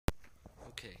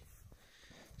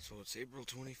So it's April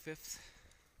 25th,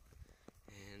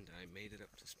 and I made it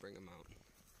up to Springer Mountain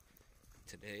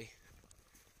today.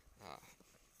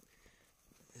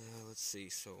 Let's see,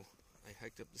 so I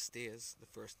hiked up the stairs the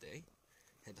first day,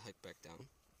 had to hike back down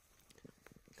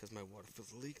because my water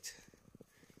filter leaked.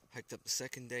 Hiked up the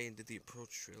second day and did the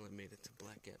approach trail. I made it to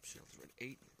Black Gap Shelter at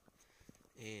 8,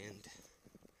 and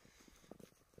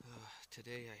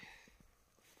today I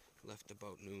left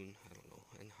about noon, I don't know,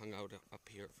 and hung out up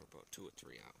here for about 2 or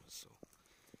 3 hours. So,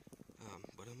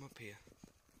 but I'm up here.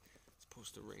 It's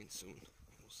supposed to rain soon.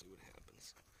 We'll see what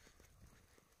happens.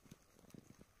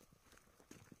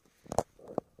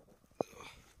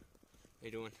 How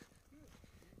you doing?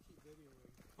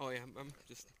 Oh yeah, I'm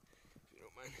just, if you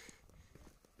don't mind.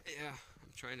 Yeah,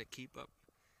 I'm trying to keep up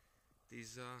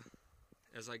these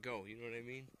as I go. You know what I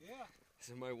mean? Yeah.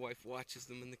 So my wife watches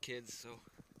them and the kids. So.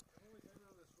 I've only been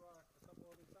on this rock a couple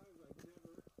other times. I've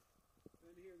never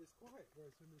been here this quiet. Where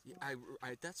it's been this quiet.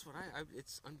 Yeah, that's what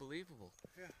it's unbelievable.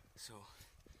 Yeah. So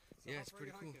yeah, it's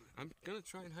pretty cool. I'm gonna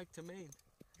try and hike to Maine.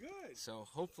 Good. So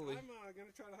hopefully. I'm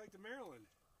gonna try to hike to Maryland.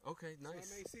 Okay, nice.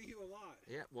 So I may see you a lot.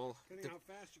 Yeah, well. Depending how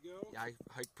fast you go. Yeah, I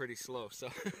hike pretty slow, so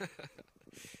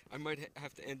I might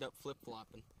have to end up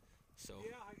flip-flopping. So,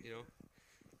 yeah, you know.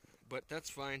 But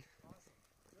that's fine. Awesome.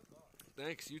 Good luck.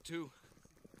 Thanks, you too.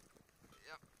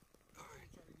 Yep. All right. I'm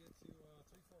trying to get to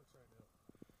Three Forks right now.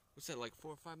 What's that, like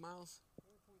 4 or 5 miles?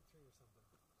 4.2 or something.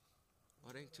 Oh,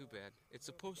 it ain't too bad. It's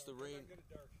supposed to rain. I'm good at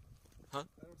dark. Huh?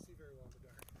 I don't see very well in the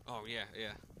dark. Oh, yeah,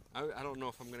 yeah. I don't know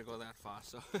if I'm going to go that far,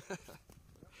 so. Well,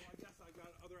 I guess I've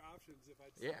got other options if I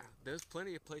decide. Yeah, there's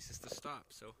plenty of places to stop,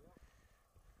 so. Yeah.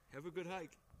 Have a good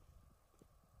hike.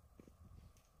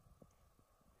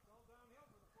 It's all downhill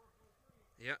for the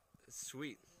 4.3. Yeah, it's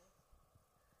sweet.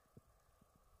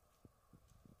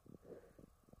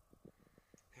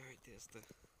 Alright,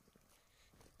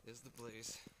 there's the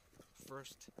blaze.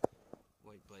 First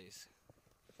white blaze.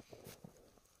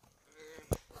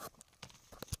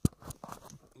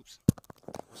 Oops,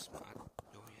 that was smart.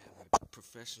 Oh yeah, my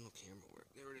professional camera work.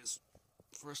 There it is.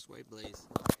 First white blaze.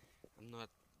 I'm not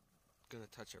gonna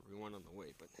touch everyone on the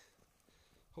way, but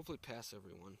hopefully pass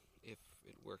everyone if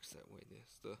it works that way.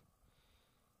 There's the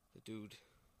dude,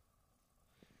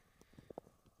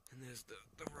 and there's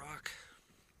the rock.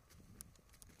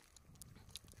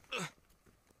 I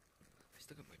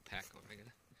still got my pack on. I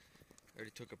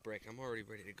already took a break. I'm already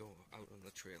ready to go out on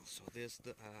the trail. So there's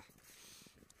the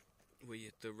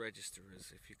where the register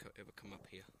is if you ever come up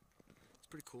here. It's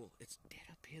pretty cool. It's dead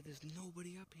up here. There's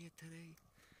nobody up here today.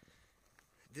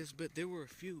 There were a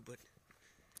few, but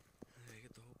I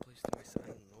get the whole place to myself. I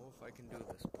don't know if I can do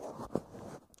this, but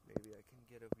maybe I can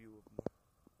get a view of more.